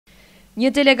Një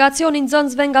delegacion i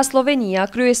nxënësve nga Slovenia,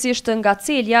 kryesisht nga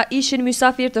Celja, ishin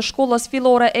mysafir të shkollës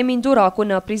fillore Emin Duraku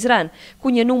në Prizren,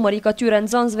 ku një numër i këtyre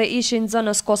nxënësve ishin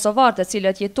nxënës kosovar të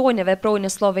cilët jetojnë e veprojnë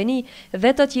në Sloveni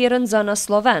dhe të tjerë nxënës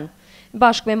sloven.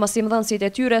 Bashkë me mësimdhënësit e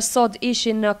tyre, sot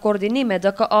ishin në koordinim me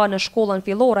DKA në shkollën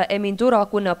fillore Emin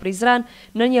Duraku në Prizren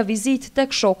në një vizitë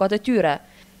tek shokët e tyre.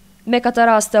 Me këtë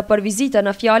rast për vizitën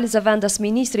në fjalë zëvendës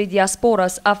ministri i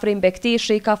diasporës Afrim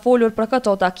Bekteshi ka folur për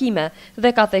këto takime dhe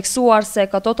ka theksuar se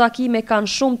këto takime kanë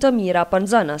shumë të mira për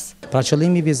nxënës. Pra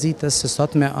qëllimi i vizitës së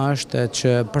sotme është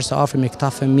që përsa afrimi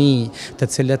këta fëmijë të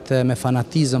cilët me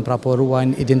fanatizëm pra po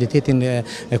ruajnë identitetin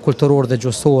kulturor dhe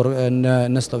gjuhësor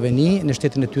në Sloveni, në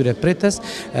shtetin e tyre pritës,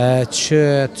 që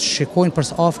të shikojnë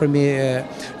përsa afrimi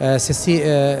se si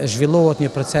zhvillohet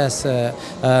një proces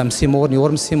mësimor, një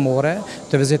orë mësimore,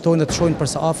 të vizitojnë dhe të shojnë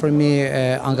përsa afërmi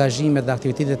angazhimet dhe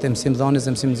aktivitetet e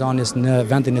mësimdhënies në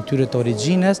vendin e tyre të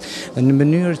origjines, në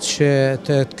mënyrë që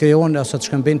të krijohen ose të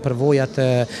shkëmbejnë përvojat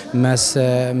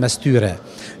mes tyre.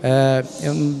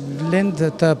 Lind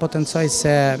të potencoj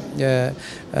se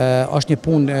është një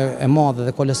punë e madhe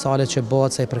dhe kolosale që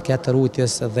bëhet sa i përket të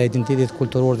rujtjes dhe identitetit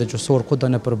kulturor dhe gjuhësor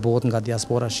kudo nëpër botë nga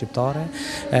diaspora shqiptare.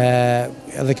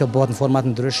 Edhe kjo bëhet në format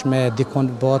ndryshme, dikon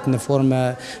bëhet në formë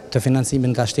të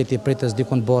financimit nga shteti i pritës,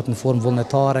 dikon bëhet në formë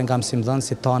vullnetare nga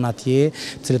mësimdhënësit tanë atje,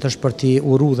 cilët është për t'i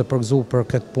uru dhe përgëzu për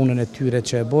këtë punën e tyre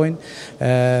që e bojnë.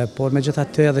 Por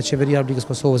megjithatë edhe Qeveria e Republikës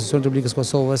Kosovës, Instituti i Republikës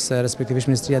Kosovës,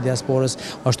 respektivisht Ministria e Diasporës,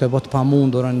 është e botë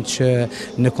pamundurën që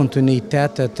në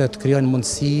kontinuitet të krijojnë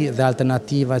mundësi dhe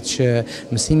alternativa që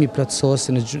mësimi plotësos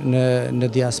në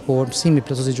diasporë, mësimi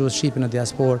plotësos i gjuhës shqipe në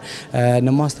diasporë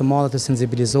në mas të madhe të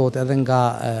sensibilizohet edhe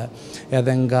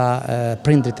nga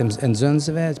prindrit e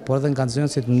nxënësve, por edhe nga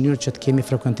nxënësit në mënyrë që të kemi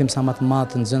frekuentim sa më të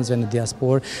madh të nxënësve në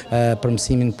diasporë për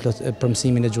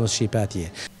mësimin e gjuhës shqipe atje.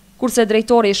 Kurse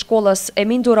drejtori i shkollës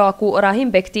Emin Duraku, Rahim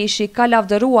Bekteshi, ka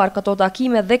lavdëruar këto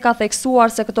takime dhe ka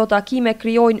theksuar se këto takime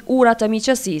krijojnë ura të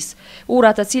miqësisë, ura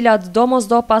të cilat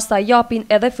domosdo pastaj japin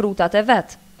edhe frutat e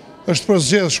vet. Është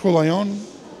përzgjedh shkolla jonë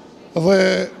dhe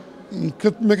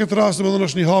me këtë rast domethënë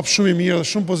është një hap shumë i mirë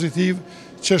dhe shumë pozitiv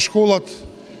që shkollat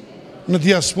në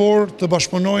diasporë të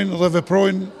bashkëpunojnë dhe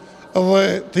veprojnë dhe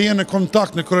të jenë në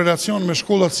kontakt, në korelacion me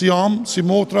shkollat si Am, si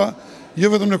Motra, jo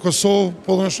vetëm në Kosovë,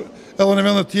 por edhe në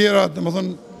vendet tjera,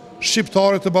 domethënë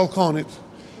shqiptare të Ballkanit.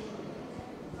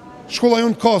 Shkolla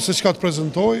jonë ka se çka të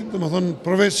prezantoj, domethënë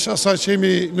përveç asaj që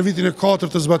jemi në vitin e 4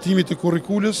 të zbatimit të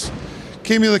kurrikulës,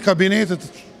 kemi edhe kabinetet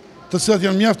të cilat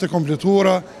janë mjaft të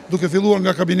kompletuara, duke filluar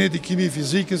nga kabineti kimi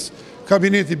fizikës,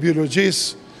 kabineti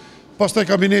biologjisë, pastaj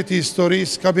kabineti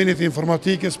historisë, kabineti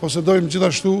informatikës, posedojmë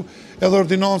gjithashtu edhe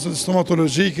ordinancët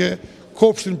stomatologjike,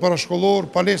 kopshtin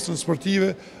parashkollor, palestrën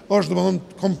sportive, është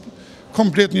domethënë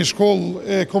komplet një shkollë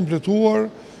e kompletuar,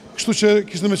 kështu që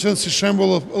kishte më qenë si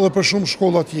shembull edhe për shumë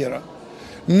shkolla tjera.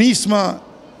 Nisma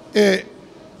e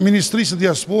Ministrisë së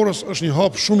Diasporës është një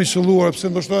hap shumë i qelluar,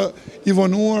 pse ndoshta i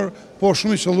vonuar, por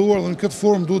shumë i qelluar dhe në këtë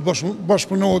formë duhet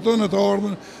bashkëpunohet në të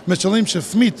ardhmen me qëllim që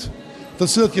fëmijët të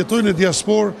cilët jetojnë në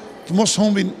diasporë të mos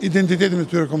humbin identitetin e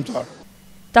tyre kombëtar.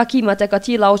 Takimet e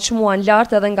këtilla u çmuan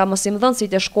lart edhe nga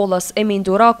mësimdhënësit e shkollës Emin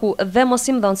Duraku dhe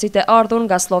mësimdhënësit e ardhur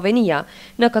nga Slovenia.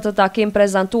 Në këtë takim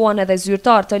prezantuan edhe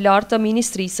zyrtar të lartë të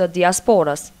Ministrisë së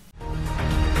Diasporës.